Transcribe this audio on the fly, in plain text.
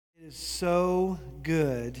So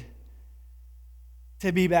good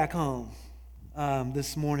to be back home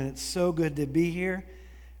this morning. It's so good to be here.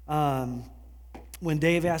 When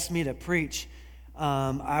Dave asked me to preach,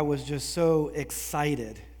 I was just so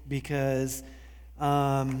excited because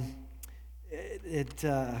it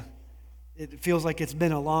feels like it's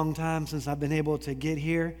been a long time since I've been able to get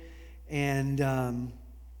here and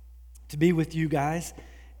to be with you guys.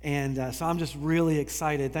 And so I'm just really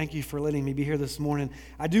excited. Thank you for letting me be here this morning.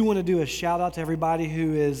 I do want to do a shout out to everybody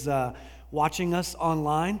who is watching us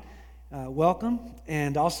online. Welcome.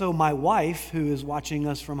 And also my wife who is watching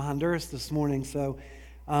us from Honduras this morning. So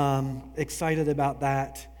excited about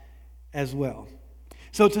that as well.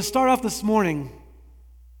 So to start off this morning,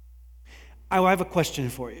 I have a question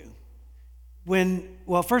for you.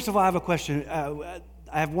 First of all, I have a question. I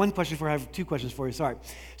have one question for you. I have two questions for you. Sorry.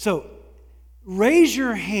 So raise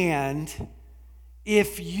your hand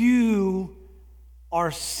if you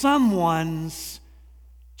are someone's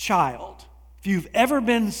child. If you've ever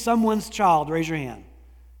been someone's child, raise your hand.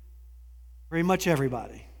 Pretty much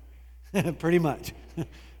everybody. Pretty much.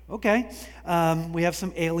 Okay. We have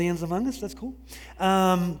some aliens among us. That's cool.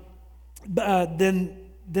 Then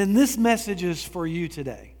this message is for you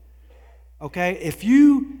today. Okay? If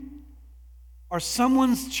you are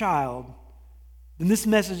someone's child, then this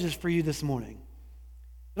message is for you this morning.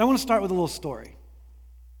 And I want to start with a little story.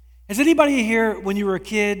 Has anybody here, when you were a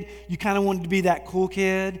kid, you kind of wanted to be that cool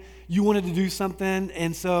kid? You wanted to do something,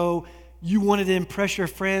 and so you wanted to impress your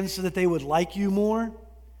friends so that they would like you more?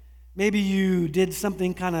 Maybe you did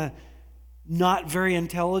something kind of not very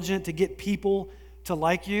intelligent to get people to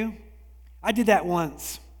like you. I did that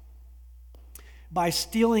once by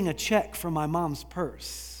stealing a check from my mom's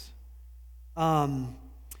purse.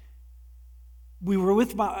 We were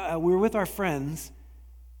with our friends,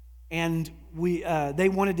 and they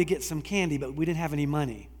wanted to get some candy, but we didn't have any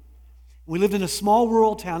money. We lived in a small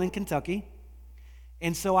rural town in Kentucky,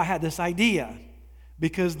 and so I had this idea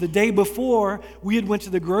because the day before we had went to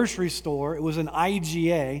the grocery store. It was an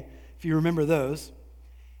IGA, if you remember those,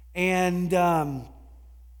 and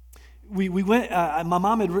we went. My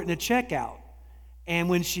mom had written a check out. And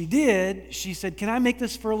when she did, she said, "Can I make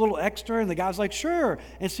this for a little extra?" And the guy's like, "Sure."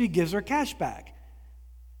 And so he gives her cash back.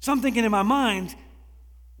 So I'm thinking in my mind,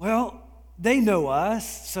 well, they know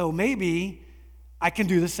us, so maybe I can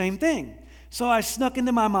do the same thing. So I snuck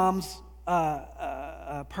into my mom's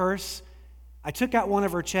purse. I took out one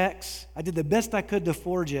of her checks. I did the best I could to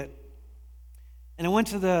forge it. And I went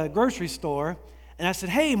to the grocery store, and I said,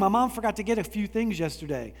 "Hey, my mom forgot to get a few things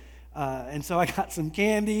yesterday." And so I got some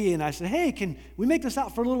candy, and I said, "Hey, can we make this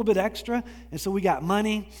out for a little bit extra?" And so we got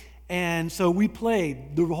money, and so we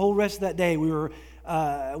played the whole rest of that day.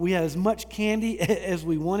 We had as much candy as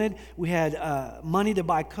we wanted. We had money to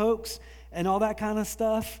buy Cokes and all that kind of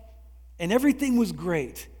stuff, and everything was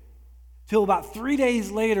great. Till about 3 days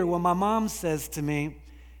later, when my mom says to me,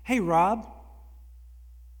 "Hey, Rob,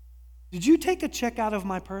 did you take a check out of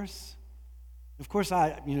my purse?" Of course,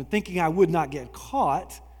 thinking I would not get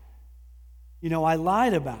caught, I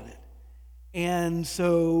lied about it. And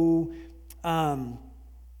so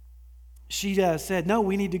she said, "No,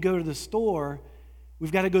 we need to go to the store.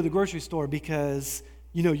 We've got to go to the grocery store because,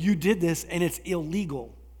 you did this and it's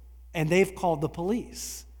illegal. And they've called the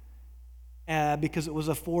police because it was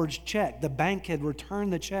a forged check. The bank had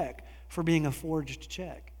returned the check for being a forged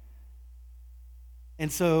check."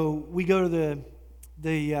 And so we go to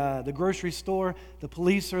the grocery store. The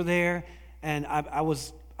police are there, and I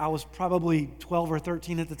was probably 12 or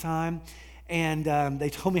 13 at the time, and they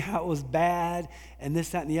told me how it was bad and this,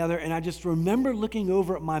 that, and the other. And I just remember looking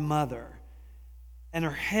over at my mother, and her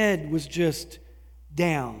head was just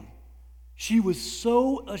down. She was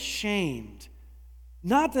so ashamed,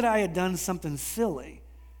 not that I had done something silly,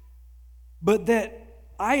 but that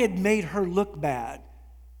I had made her look bad,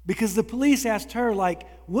 because the police asked her, like,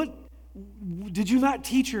 "What, did you not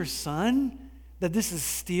teach your son that this is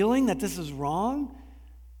stealing, that this is wrong?"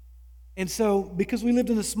 And so, because we lived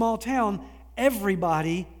in a small town,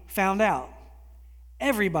 everybody found out.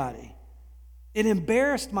 Everybody. It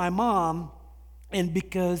embarrassed my mom, and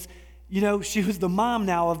because, she was the mom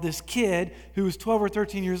now of this kid who was 12 or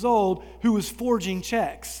 13 years old who was forging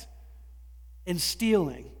checks and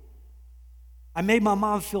stealing. I made my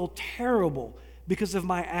mom feel terrible because of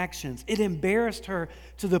my actions. It embarrassed her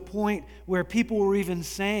to the point where people were even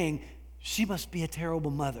saying, "She must be a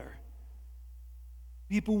terrible mother."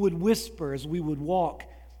 People would whisper as we would walk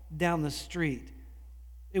down the street.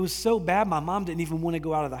 It was so bad, my mom didn't even want to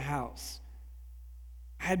go out of the house.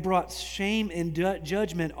 I had brought shame and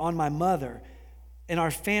judgment on my mother and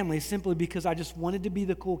our family simply because I just wanted to be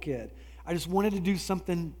the cool kid. I just wanted to do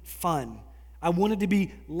something fun. I wanted to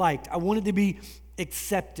be liked. I wanted to be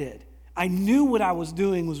accepted. I knew what I was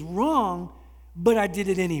doing was wrong, but I did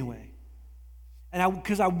it anyway. And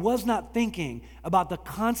because I was not thinking about the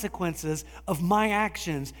consequences of my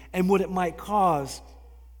actions and what it might cause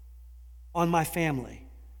on my family.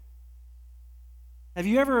 Have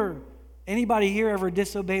you ever, anybody here ever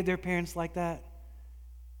disobeyed their parents like that?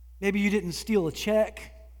 Maybe you didn't steal a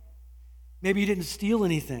check. Maybe you didn't steal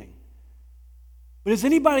anything. But has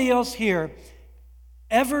anybody else here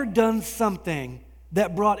ever done something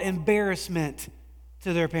that brought embarrassment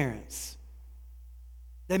to their parents?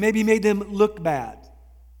 That maybe made them look bad?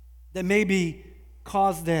 That maybe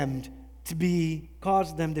caused them to be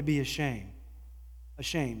ashamed? I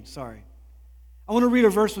want to read a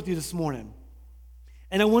verse with you this morning.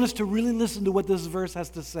 And I want us to really listen to what this verse has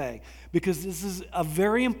to say, because this is a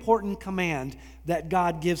very important command that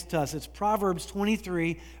God gives to us. It's Proverbs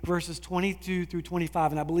 23, verses 22 through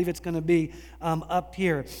 25, and I believe it's going to be up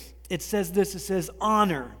here. It says this, it says,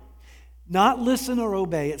 honor. Not listen or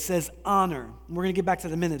obey, it says honor. We're going to get back to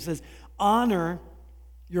that in a minute. It says, honor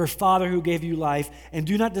your father who gave you life, and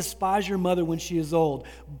do not despise your mother when she is old.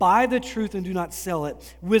 Buy the truth and do not sell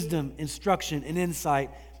it. Wisdom, instruction, and insight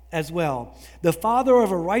as well. The father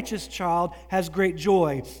of a righteous child has great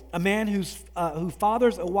joy. A man who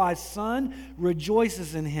fathers a wise son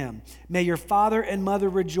rejoices in him. May your father and mother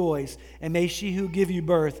rejoice, and may she who give you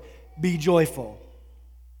birth be joyful.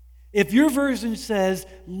 If your version says,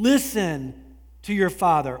 listen to your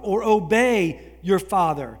father or obey your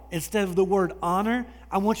father instead of the word honor,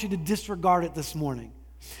 I want you to disregard it this morning.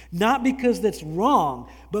 Not because that's wrong,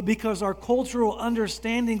 but because our cultural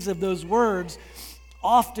understandings of those words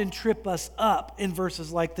often trip us up in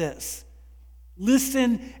verses like this.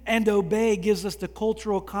 Listen and obey gives us the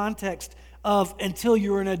cultural context of until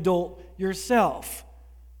you're an adult yourself.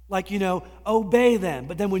 Like, obey them.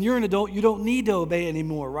 But then when you're an adult, you don't need to obey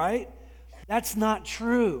anymore, right? That's not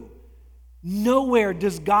true. Nowhere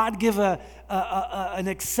does God give an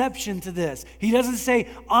exception to this. He doesn't say,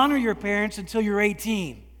 honor your parents until you're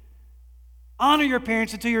 18. Honor your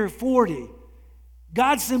parents until you're 40.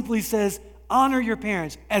 God simply says, honor your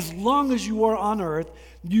parents. As long as you are on earth,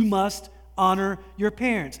 you must honor your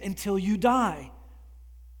parents until you die.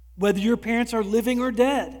 Whether your parents are living or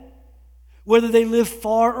dead. Whether they live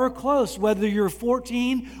far or close. Whether you're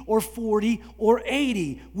 14 or 40 or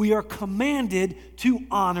 80. We are commanded to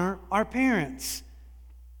honor our parents.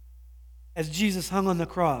 As Jesus hung on the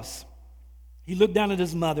cross, he looked down at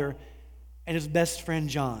his mother and his best friend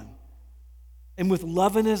John. And with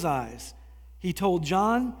love in his eyes, he told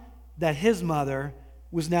John that his mother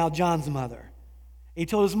was now John's mother. He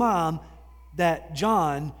told his mom that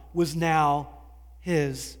John was now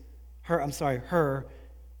her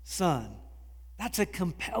son. That's a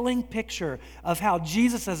compelling picture of how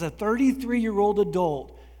Jesus, as a 33-year-old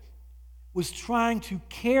adult, was trying to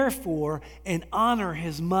care for and honor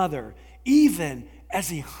his mother, even as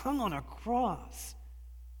he hung on a cross.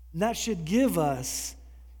 And that should give us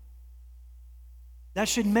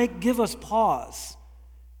pause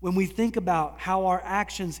when we think about how our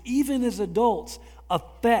actions, even as adults,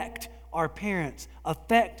 affect our parents,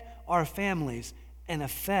 affect our families, and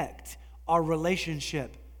affect our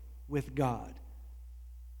relationship with God.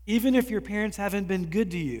 Even if your parents haven't been good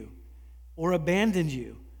to you or abandoned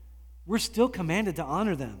you, we're still commanded to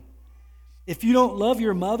honor them. If you don't love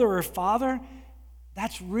your mother or father,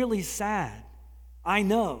 that's really sad. I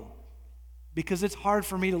know, because it's hard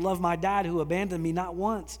for me to love my dad who abandoned me not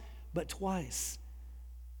once, but twice.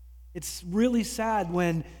 It's really sad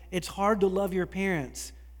when it's hard to love your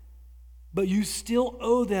parents, but you still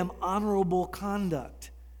owe them honorable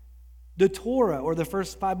conduct. The Torah, or the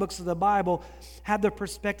first 5 books of the Bible, have the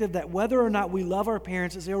perspective that whether or not we love our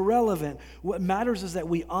parents is irrelevant. What matters is that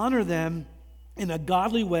we honor them in a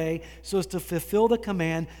godly way so as to fulfill the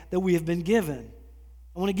command that we have been given.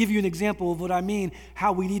 I want to give you an example of what I mean,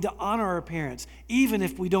 how we need to honor our parents, even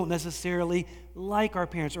if we don't necessarily like our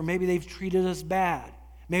parents, or maybe they've treated us bad.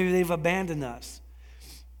 Maybe they've abandoned us.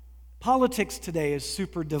 Politics today is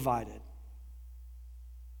super divided.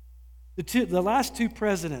 The last 2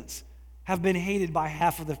 presidents have been hated by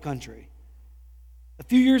half of the country. A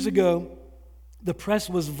few years ago, the press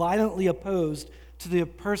was violently opposed to the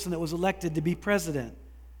person that was elected to be president.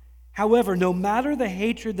 However, no matter the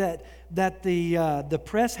hatred that the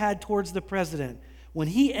press had towards the president, when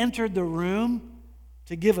he entered the room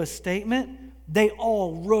to give a statement, they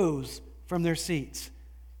all rose from their seats.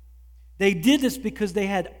 They did this because they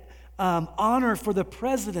had honor for the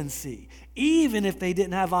presidency, even if they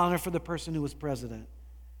didn't have honor for the person who was president.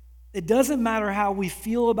 It doesn't matter how we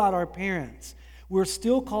feel about our parents. we're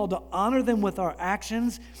still called to honor them with our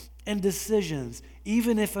actions and decisions,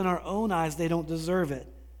 even if in our own eyes they don't deserve it.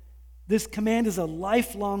 This command is a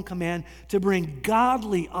lifelong command to bring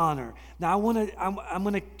godly honor. Now, I'm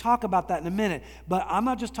going to talk about that in a minute, but I'm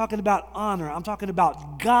not just talking about honor. I'm talking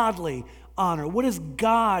about godly honor. What does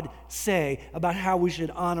God say about how we should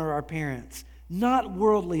honor our parents? Not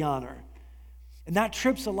worldly honor. And that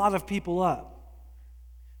trips a lot of people up.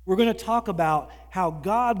 We're going to talk about how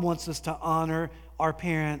God wants us to honor our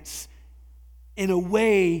parents in a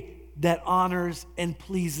way that honors and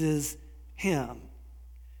pleases Him.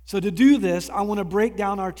 So to do this, I want to break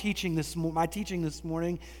down my teaching this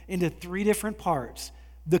morning into 3 different parts.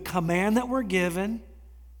 The command that we're given,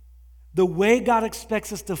 the way God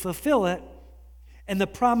expects us to fulfill it, and the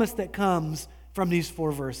promise that comes from these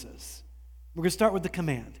 4 verses. We're going to start with the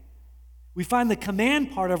command. We find the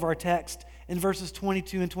command part of our text in verses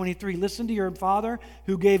 22 and 23. Listen to your father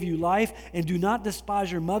who gave you life, and do not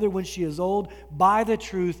despise your mother when she is old. Buy the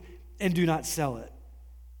truth and do not sell it.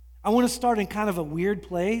 I want to start in kind of a weird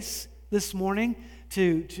place this morning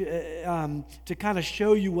to kind of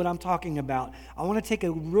show you what I'm talking about. I want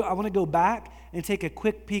to go back and take a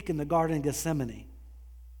quick peek in the Garden of Gethsemane.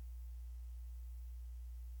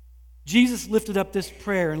 Jesus lifted up this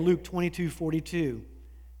prayer in Luke 22:42.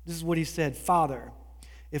 This is what he said, "Father,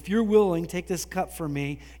 if you're willing, take this cup from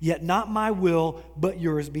me, yet not my will, but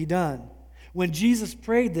yours be done." When Jesus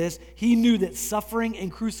prayed this, he knew that suffering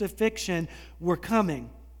and crucifixion were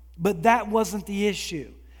coming. But that wasn't the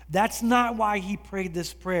issue. That's not why he prayed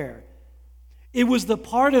this prayer. It was the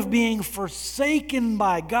part of being forsaken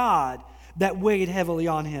by God that weighed heavily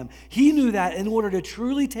on him. He knew that in order to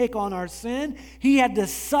truly take on our sin, he had to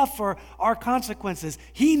suffer our consequences.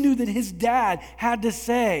 He knew that his dad had to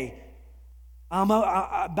say,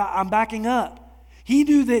 I'm backing up. He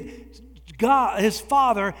knew that God, his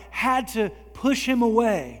father, had to push him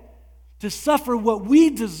away to suffer what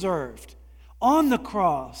we deserved on the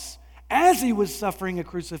cross as he was suffering a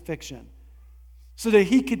crucifixion so that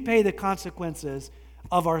he could pay the consequences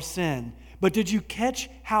of our sin. But did you catch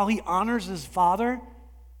how he honors his father?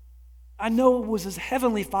 I know it was his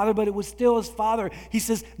heavenly father, but it was still his father. He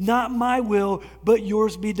says, "Not my will, but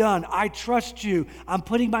yours be done. I trust you. I'm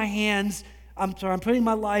putting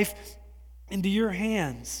my life into your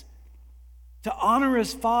hands." To honor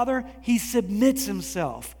his father, he submits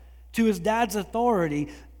himself to his dad's authority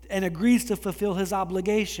and agrees to fulfill his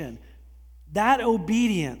obligation. That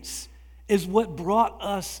obedience is what brought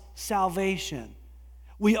us salvation.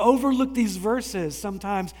 We overlook these verses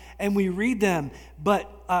sometimes and we read them, but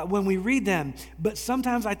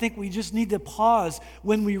sometimes I think we just need to pause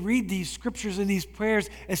when we read these scriptures and these prayers,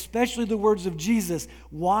 especially the words of Jesus.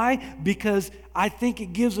 Why? Because I think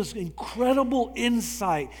it gives us incredible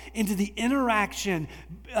insight into the interaction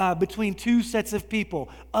between 2 sets of people,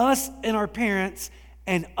 us and our parents,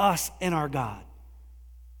 and us and our God.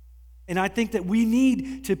 And I think that we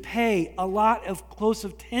need to pay a lot of close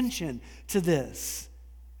attention to this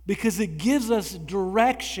because it gives us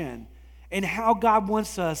direction in how God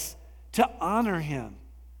wants us to honor him.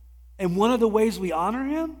 And one of the ways we honor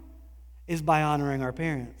him is by honoring our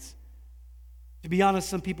parents. To be honest,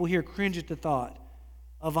 some people here cringe at the thought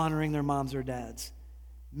of honoring their moms or dads.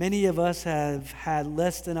 Many of us have had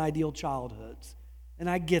less than ideal childhoods, and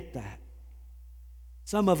I get that.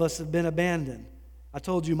 Some of us have been abandoned. I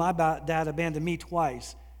told you my dad abandoned me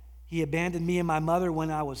twice. He abandoned me and my mother when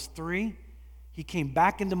I was 3. He came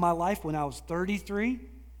back into my life when I was 33.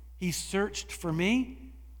 He searched for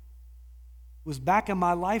me, was back in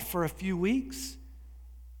my life for a few weeks,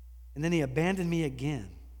 and then he abandoned me again.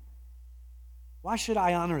 Why should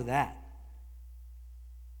I honor that?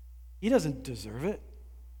 He doesn't deserve it.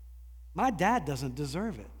 My dad doesn't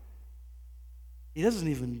deserve it. He doesn't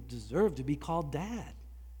even deserve to be called dad.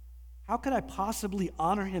 How could I possibly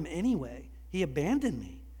honor him anyway? He abandoned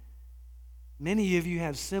me. Many of you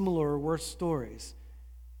have similar or worse stories.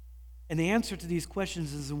 And the answer to these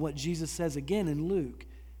questions is in what Jesus says again in Luke.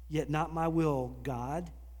 "Yet not my will,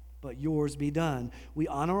 God, but yours be done." We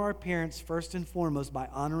honor our parents first and foremost by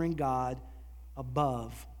honoring God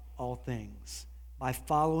above all things, by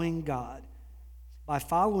following God. By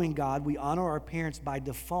following God, we honor our parents by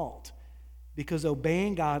default, because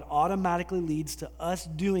obeying God automatically leads to us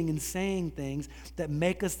doing and saying things that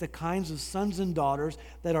make us the kinds of sons and daughters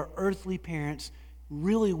that our earthly parents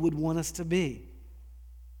really would want us to be.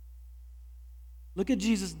 Look at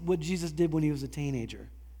what Jesus did when he was a teenager.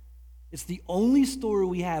 It's the only story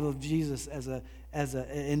we have of Jesus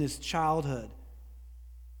in his childhood.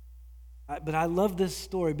 But I love this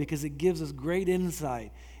story because it gives us great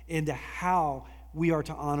insight into how we are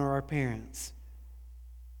to honor our parents.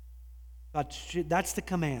 That's the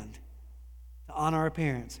command, to honor our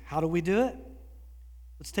parents. How do we do it?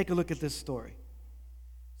 Let's take a look at this story.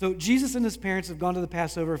 So Jesus and his parents have gone to the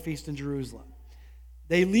Passover feast in Jerusalem.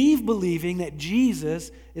 They leave believing that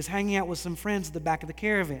Jesus is hanging out with some friends at the back of the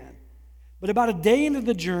caravan. But about a day into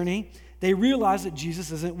the journey, they realize that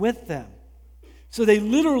Jesus isn't with them. So they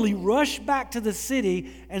literally rush back to the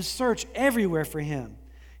city and search everywhere for him.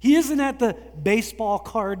 He isn't at the baseball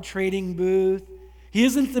card trading booth. He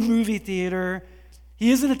isn't at the movie theater.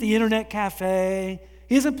 He isn't at the internet cafe.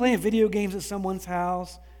 He isn't playing video games at someone's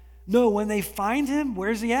house. No, when they find him,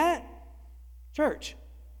 where's he at? Church.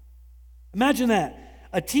 Imagine that.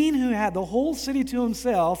 A teen who had the whole city to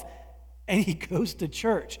himself, and he goes to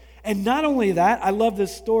church. And not only that, I love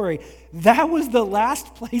this story. That was the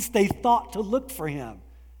last place they thought to look for him.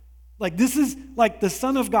 Like, this is like the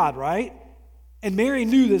Son of God, right? And Mary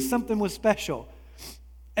knew that something was special.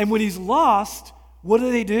 And when he's lost, what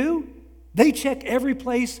do? They check every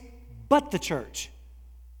place but the church.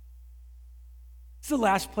 It's the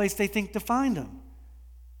last place they think to find him.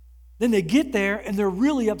 Then they get there and they're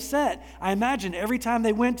really upset. I imagine every time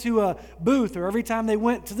they went to a booth or every time they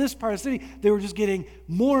went to this part of the city, they were just getting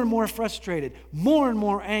more and more frustrated, more and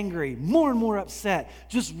more angry, more and more upset,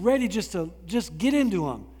 just ready to get into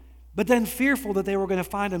him, but then fearful that they were going to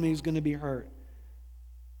find him and he was going to be hurt.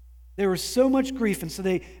 There was so much grief, and so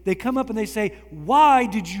they come up and they say, "Why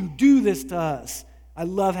did you do this to us?" I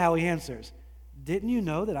love how he answers. "Didn't you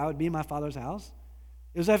know that I would be in my Father's house?"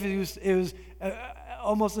 It was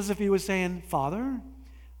almost as if he was saying, "Father,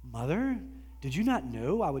 Mother, did you not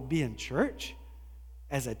know I would be in church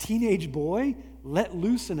as a teenage boy let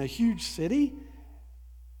loose in a huge city?"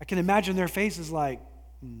 I can imagine their faces like,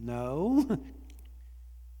 "No."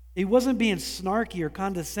 He wasn't being snarky or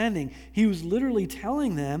condescending. He was literally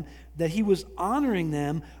telling them that he was honoring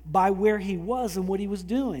them by where he was and what he was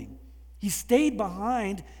doing. He stayed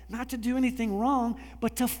behind not to do anything wrong,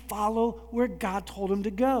 but to follow where God told him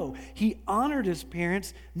to go. He honored his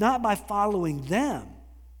parents not by following them,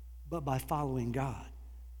 but by following God.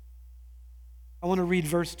 I want to read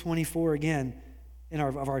verse 24 again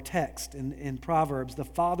of our text in Proverbs. "The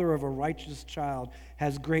father of a righteous child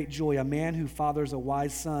has great joy. A man who fathers a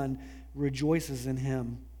wise son rejoices in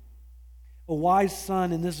him." A wise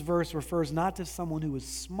son in this verse refers not to someone who is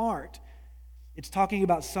smart. It's talking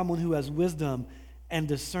about someone who has wisdom and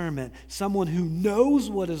discernment, someone who knows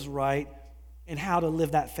what is right and how to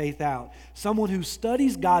live that faith out, someone who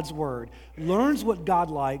studies God's word, learns what God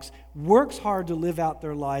likes, works hard to live out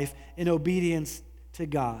their life in obedience to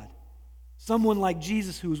God. Someone like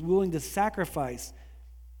Jesus who is willing to sacrifice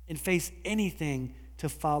and face anything to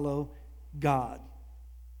follow God.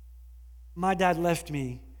 My dad left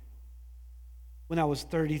me when I was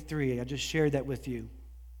 33. I just shared that with you.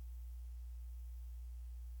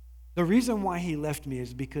 The reason why he left me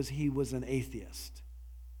is because he was an atheist,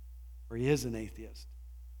 or he is an atheist.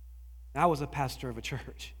 I was a pastor of a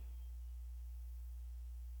church.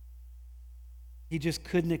 He just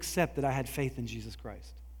couldn't accept that I had faith in Jesus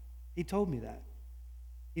Christ. He told me that.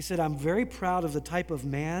 He said, "I'm very proud of the type of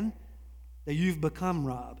man that you've become,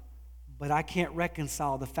 Rob, but I can't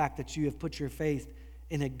reconcile the fact that you have put your faith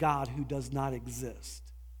in a God who does not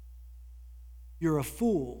exist. You're a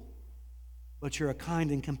fool, but you're a kind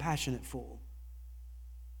and compassionate fool."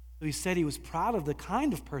 So he said he was proud of the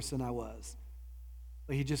kind of person I was,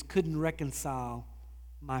 but he just couldn't reconcile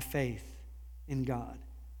my faith in God.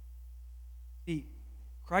 See,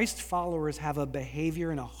 Christ followers have a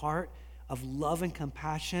behavior and a heart of love and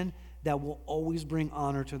compassion that will always bring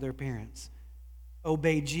honor to their parents.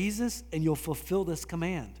 Obey Jesus and you'll fulfill this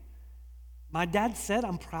command. My dad said,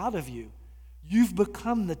 "I'm proud of you. You've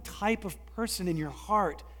become the type of person in your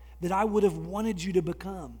heart that I would have wanted you to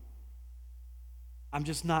become. I'm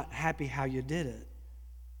just not happy how you did it."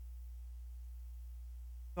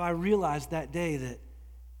 So I realized that day that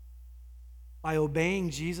by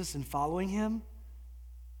obeying Jesus and following him,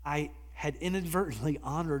 I had inadvertently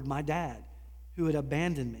honored my dad who had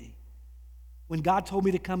abandoned me. When God told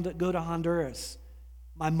me to go to Honduras,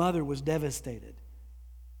 my mother was devastated.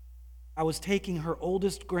 I was taking her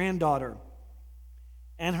oldest granddaughter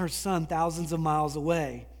and her son thousands of miles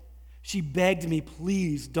away. She begged me,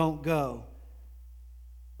 "Please don't go."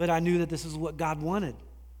 But I knew that this is what God wanted.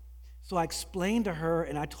 So I explained to her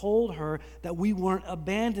and I told her that we weren't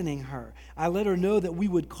abandoning her. I let her know that we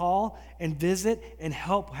would call and visit and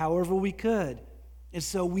help however we could. And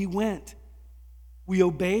so we went. We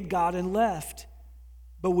obeyed God and left.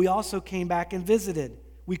 But we also came back and visited.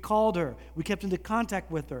 We called her. We kept into contact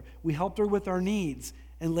with her. We helped her with our needs.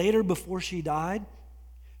 And later, before she died,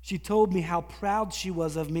 she told me how proud she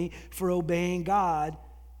was of me for obeying God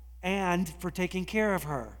and for taking care of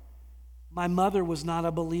her. My mother was not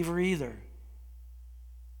a believer either.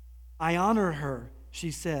 I honor her,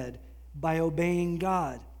 she said, by obeying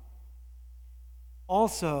God.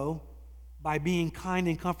 Also, by being kind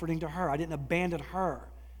and comforting to her. I didn't abandon her.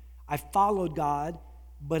 I followed God,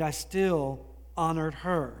 but I still honored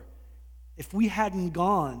her. If we hadn't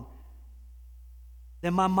gone,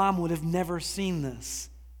 then my mom would have never seen this.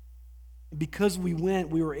 Because we went,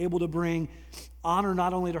 we were able to bring honor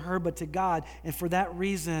not only to her, but to God. And for that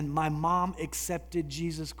reason, my mom accepted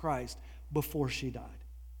Jesus Christ before she died.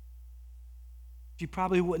 She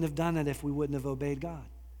probably wouldn't have done that if we wouldn't have obeyed God.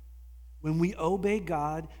 When we obey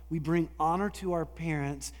God, we bring honor to our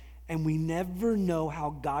parents, and we never know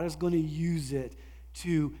how God is going to use it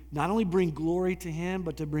to not only bring glory to Him,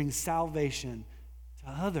 but to bring salvation to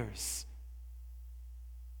others.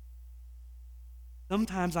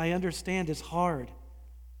 Sometimes I understand it's hard.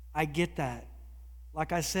 I get that.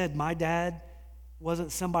 Like I said, my dad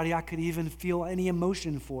wasn't somebody I could even feel any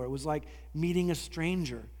emotion for. It was like meeting a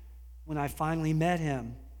stranger when I finally met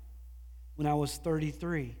him when I was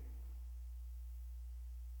 33.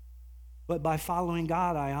 But by following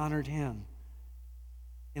God, I honored Him,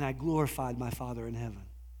 and I glorified my Father in heaven.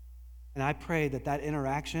 And I pray that that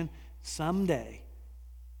interaction someday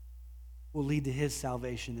will lead to His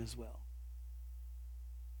salvation as well.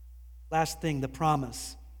 Last thing, the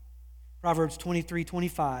promise. Proverbs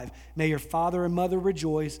 23:25. May your father and mother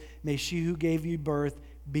rejoice. May she who gave you birth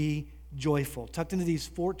be joyful. Tucked into these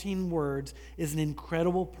 14 words is an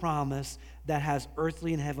incredible promise that has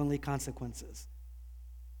earthly and heavenly consequences.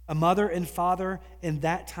 A mother and father in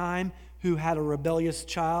that time who had a rebellious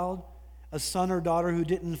child, a son or daughter who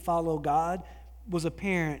didn't follow God, was a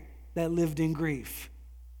parent that lived in grief.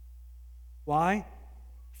 Why?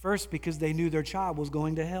 First, because they knew their child was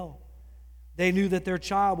going to hell. They knew that their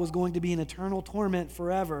child was going to be in eternal torment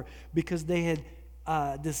forever because they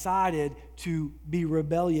had decided to be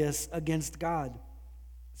rebellious against God.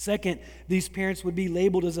 Second, these parents would be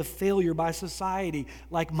labeled as a failure by society,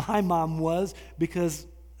 like my mom was, because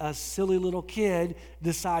a silly little kid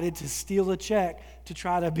decided to steal a check to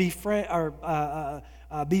try to be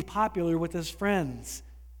be popular with his friends.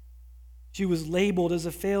 She was labeled as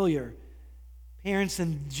a failure. Parents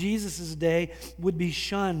in Jesus' day would be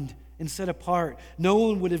shunned and set apart. No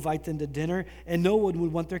one would invite them to dinner, and no one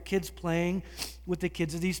would want their kids playing with the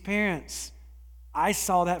kids of these parents. I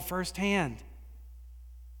saw that firsthand.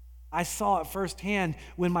 I saw it firsthand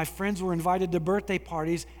when my friends were invited to birthday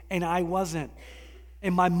parties and I wasn't.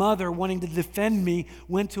 And my mother, wanting to defend me,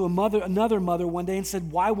 went to another mother one day and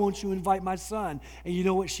said, "Why won't you invite my son?" And you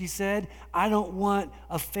know what she said? "I don't want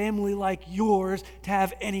a family like yours to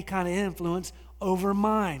have any kind of influence over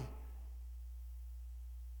mine."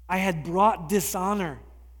 I had brought dishonor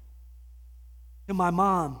to my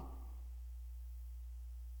mom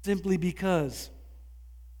simply because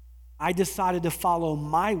I decided to follow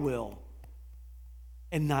my will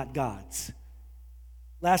and not God's.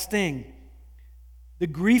 Last thing, the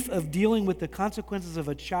grief of dealing with the consequences of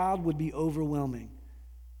a child would be overwhelming.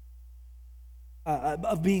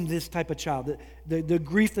 Of being this type of child. The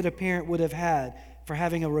grief that a parent would have had for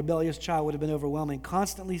having a rebellious child would have been overwhelming.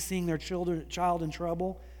 Constantly seeing their child in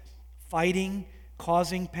trouble, fighting,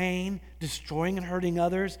 causing pain, destroying and hurting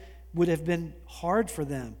others would have been hard for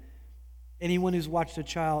them. Anyone who's watched a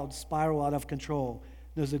child spiral out of control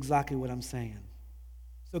knows exactly what I'm saying.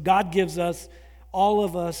 So God gives us, all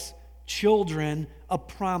of us children, a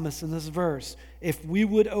promise in this verse. If we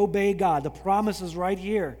would obey God, the promise is right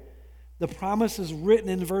here. The promise is written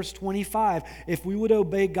in verse 25. If we would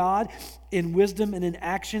obey God in wisdom and in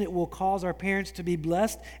action, it will cause our parents to be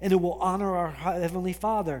blessed and it will honor our Heavenly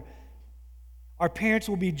Father. Our parents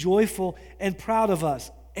will be joyful and proud of us,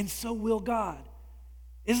 and so will God.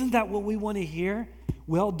 Isn't that what we want to hear?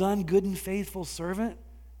 Well done, good and faithful servant.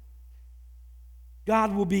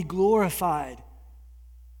 God will be glorified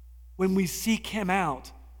when we seek Him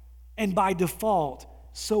out, and by default,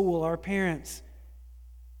 so will our parents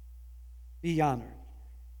be honored.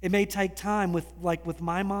 It may take time with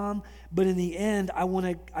my mom, but in the end,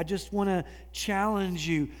 I just want to challenge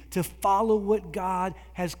you to follow what God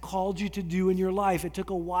has called you to do in your life. It took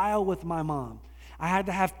a while with my mom. I had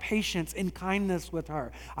to have patience and kindness with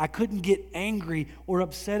her. I couldn't get angry or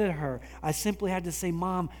upset at her. I simply had to say,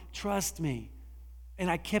 "Mom, trust me." And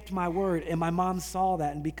I kept my word, and my mom saw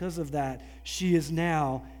that, and because of that, she is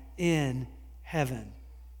now in heaven.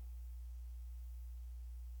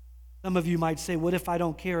 Some of you might say, "What if I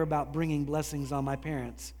don't care about bringing blessings on my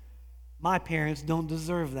parents?" My parents don't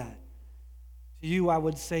deserve that. To you, I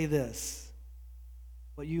would say this: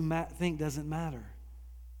 what you think doesn't matter.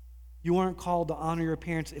 You aren't called to honor your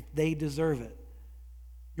parents if they deserve it.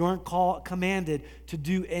 You aren't commanded to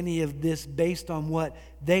do any of this based on what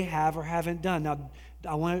they have or haven't done. Now,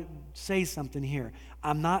 I want to say something here.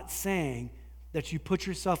 I'm not saying that you put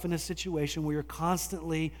yourself in a situation where you're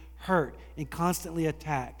constantly hurt and constantly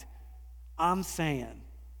attacked. I'm saying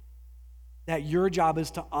that your job is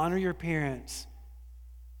to honor your parents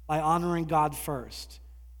by honoring God first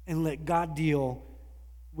and let God deal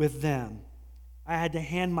with them. I had to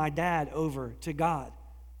hand my dad over to God.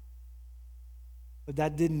 But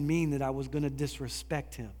that didn't mean that I was going to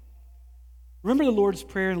disrespect him. Remember the Lord's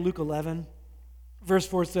Prayer in Luke 11? Verse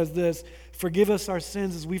 4 says this, "Forgive us our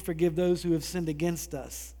sins as we forgive those who have sinned against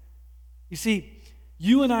us." You see,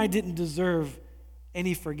 you and I didn't deserve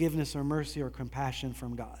any forgiveness or mercy or compassion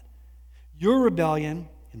from God. Your rebellion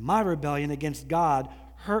and my rebellion against God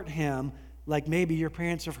hurt him like maybe your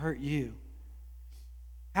parents have hurt you.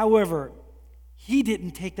 However, he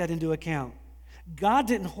didn't take that into account. God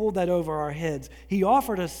didn't hold that over our heads. He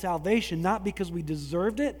offered us salvation not because we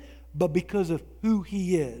deserved it, but because of who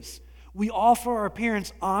he is. We offer our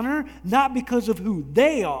parents honor not because of who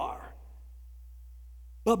they are,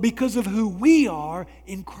 but because of who we are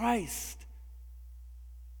in Christ.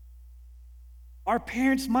 Our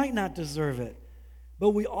parents might not deserve it, but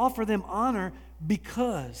we offer them honor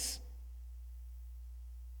because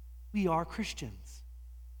we are Christians.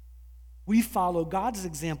 We follow God's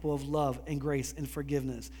example of love and grace and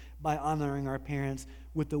forgiveness by honoring our parents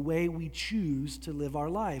with the way we choose to live our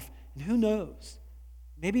life. And who knows?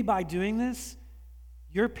 Maybe by doing this,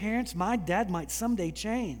 your parents, my dad, might someday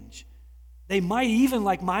change. They might even,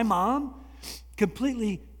 like my mom,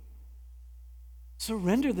 completely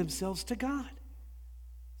surrender themselves to God.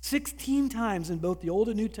 16 times in both the Old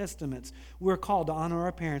and New Testaments, we're called to honor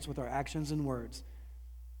our parents with our actions and words.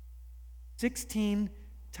 16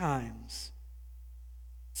 times.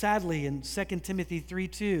 Sadly, in 2 Timothy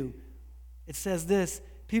 3:2, it says this,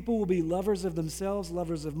 "People will be lovers of themselves,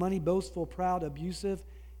 lovers of money, boastful, proud, abusive,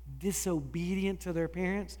 disobedient to their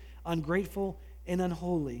parents, ungrateful, and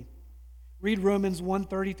unholy." Read Romans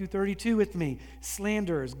 1:30-32 with me.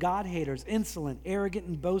 "Slanderers, God-haters, insolent, arrogant,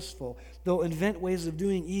 and boastful. They'll invent ways of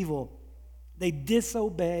doing evil. They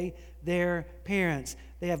disobey their parents.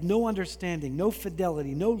 They have no understanding, no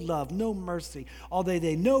fidelity, no love, no mercy. Although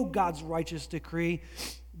they know God's righteous decree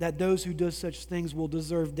that those who do such things will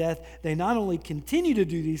deserve death, they not only continue to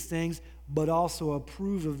do these things, but also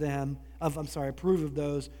approve of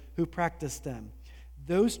those who practice them."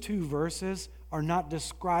 Those two verses are not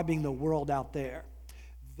describing the world out there.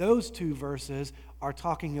 Those two verses are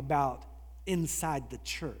talking about inside the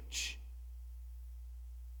church.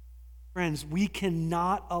 Friends, we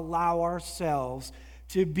cannot allow ourselves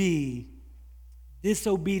to be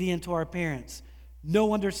disobedient to our parents.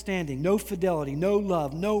 No understanding, no fidelity, no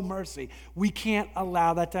love, no mercy. We can't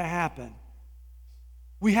allow that to happen.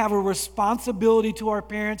 We have a responsibility to our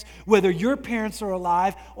parents, whether your parents are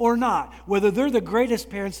alive or not, whether they're the greatest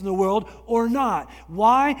parents in the world or not.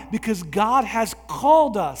 Why? Because God has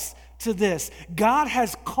called us to this. God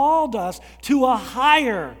has called us to a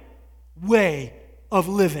higher way of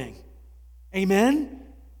living. Amen?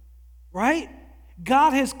 Right?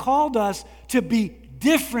 God has called us to be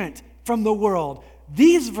different from the world.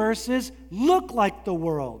 These verses look like the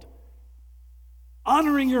world.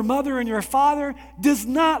 Honoring your mother and your father does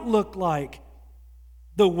not look like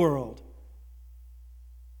the world.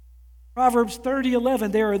 Proverbs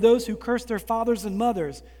 30:11, "There are those who curse their fathers and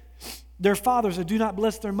mothers, their fathers who do not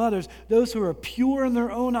bless their mothers, those who are pure in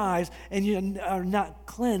their own eyes and are not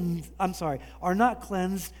cleansed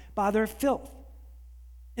by their filth."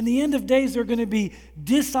 In the end of days, there are going to be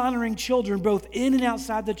dishonoring children both in and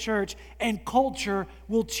outside the church, and culture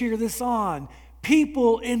will cheer this on.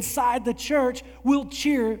 People inside the church will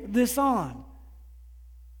cheer this on.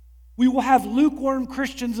 We will have lukewarm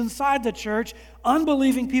Christians inside the church,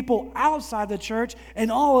 unbelieving people outside the church, and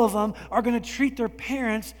all of them are going to treat their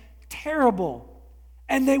parents terrible,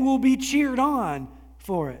 and they will be cheered on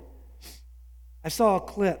for it. I saw a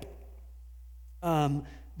clip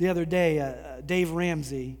the other day, Dave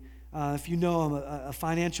Ramsey, if you know him, a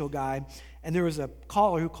financial guy, and there was a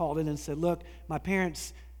caller who called in and said, "Look, my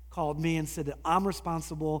parents called me and said that I'm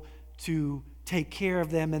responsible to take care of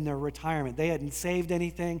them in their retirement. They hadn't saved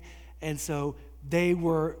anything, and so they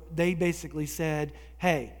basically said,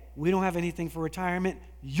 'Hey, we don't have anything for retirement.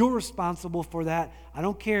 You're responsible for that. I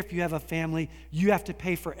don't care if you have a family. You have to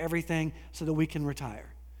pay for everything so that we can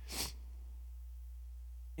retire.'"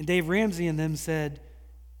 And Dave Ramsey and them said,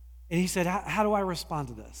 he said, how do I respond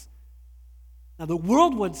to this? Now, the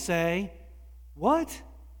world would say, "What?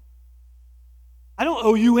 I don't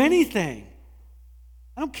owe you anything.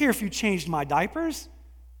 I don't care if you changed my diapers.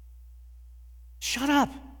 Shut up.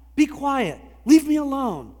 Be quiet. Leave me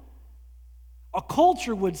alone. A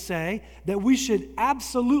culture would say that we should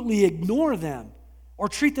absolutely ignore them or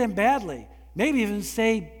treat them badly, maybe even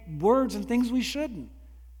say words and things we shouldn't.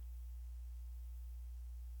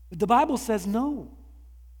 But the Bible says no.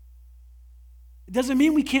 It doesn't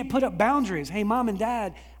mean we can't put up boundaries. Hey, mom and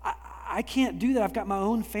dad, I can't do that. I've got my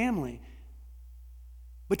own family.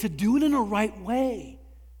 But to do it in a right way,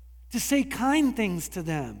 to say kind things to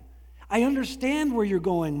them. I understand where you're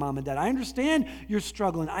going, mom and dad. I understand you're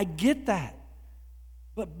struggling. I get that.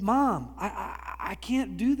 But mom, I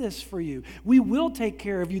can't do this for you. We will take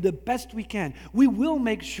care of you the best we can. We will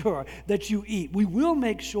make sure that you eat. We will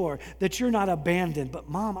make sure that you're not abandoned. But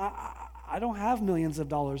mom, I don't have millions of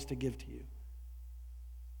dollars to give to you.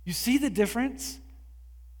 You see the difference?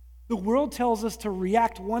 The world tells us to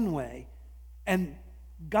react one way, and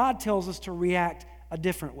God tells us to react a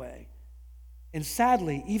different way. And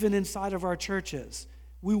sadly, even inside of our churches,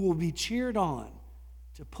 we will be cheered on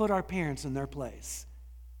to put our parents in their place.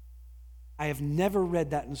 I have never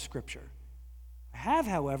read that in Scripture. I have,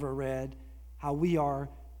 however, read how we are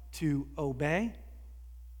to obey,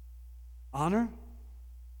 honor,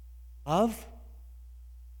 love,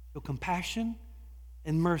 show compassion,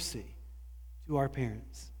 and mercy to our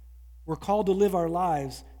parents. We're called to live our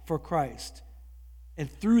lives for Christ, and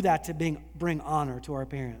through that to bring honor to our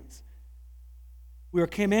parents. We are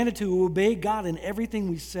commanded to obey God in everything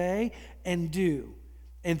we say and do,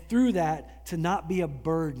 and through that to not be a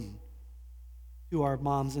burden to our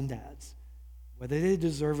moms and dads, whether they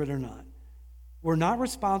deserve it or not. We're not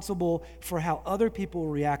responsible for how other people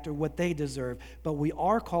react or what they deserve, but we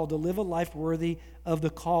are called to live a life worthy of the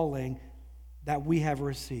calling that we have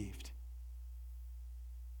received.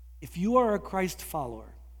 If you are a Christ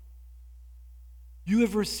follower, you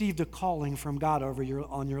have received a calling from God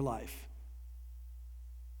on your life.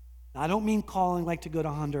 Now, I don't mean calling like to go to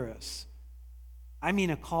Honduras. I mean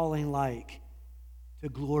a calling like to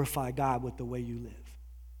glorify God with the way you live.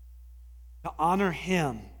 To honor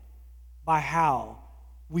Him by how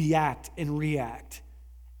we act and react.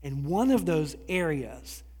 And one of those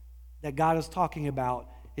areas that God is talking about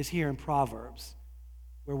is here in Proverbs,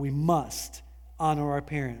 where we must honor our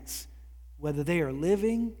parents, whether they are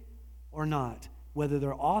living or not, whether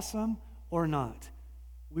they're awesome or not.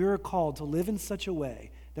 We are called to live in such a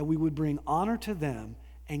way that we would bring honor to them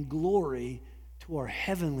and glory to our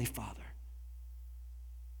Heavenly Father.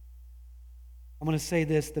 I'm going to say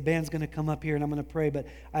this. The band's going to come up here and I'm going to pray, but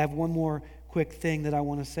I have one more quick thing that I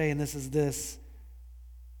want to say, and this is this.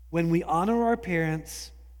 When we honor our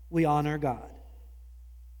parents, we honor God.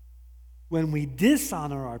 When we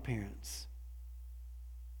dishonor our parents,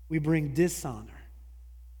 we bring dishonor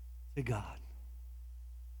to God.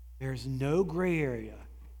 There's no gray area.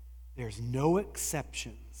 There's no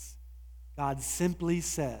exceptions. God simply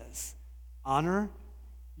says, honor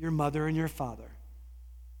your mother and your father.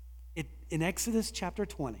 In Exodus chapter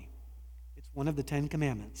 20, it's one of the 10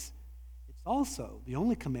 commandments. It's also the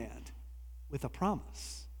only command with a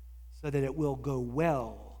promise so that it will go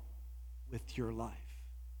well with your life.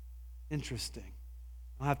 Interesting.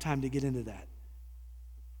 I don't have time to get into that.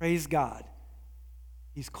 Praise God.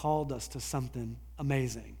 He's called us to something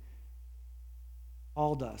amazing. He's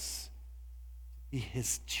called us to be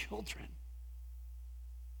His children.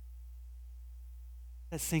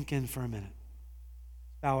 Let's sink in for a minute.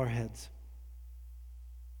 Bow our heads.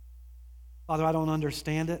 Father, I don't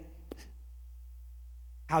understand it.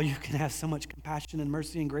 How you can have so much compassion and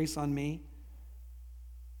mercy and grace on me.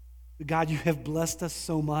 But God, you have blessed us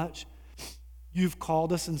so much. You've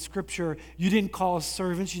called us in Scripture. You didn't call us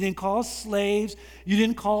servants. You didn't call us slaves. You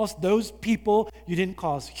didn't call us those people. You didn't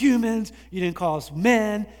call us humans. You didn't call us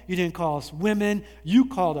men. You didn't call us women. You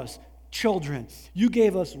called us children. You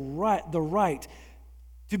gave us the right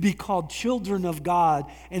to be called children of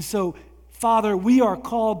God. And so, Father, we are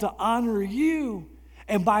called to honor you.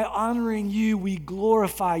 And by honoring you, we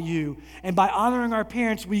glorify you. And by honoring our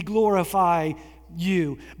parents, we glorify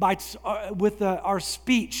you. With our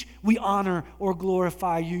speech, we honor or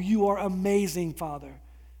glorify you. You are amazing, Father.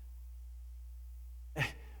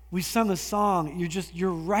 We sung a song,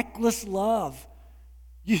 your reckless love.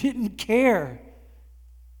 You didn't care.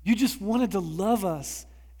 You just wanted to love us,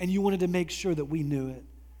 and you wanted to make sure that we knew it.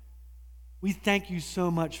 We thank you so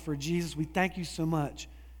much for Jesus. We thank you so much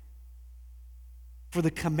for the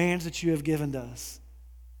commands that you have given to us,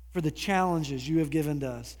 for the challenges you have given to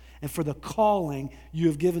us, and for the calling you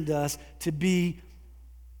have given to us to be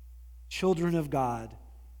children of God,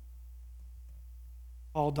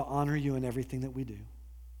 called to honor you in everything that we do,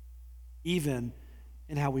 even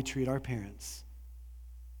in how we treat our parents.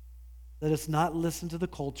 Let us not listen to the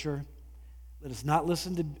culture. Let us not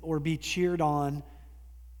listen to or be cheered on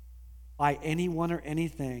by anyone or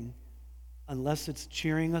anything unless it's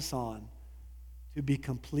cheering us on to be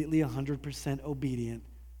completely 100% obedient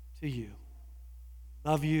to you.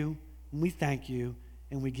 Love you, and we thank you,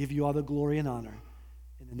 and we give you all the glory and honor.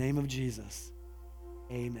 In the name of Jesus,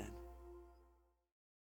 amen.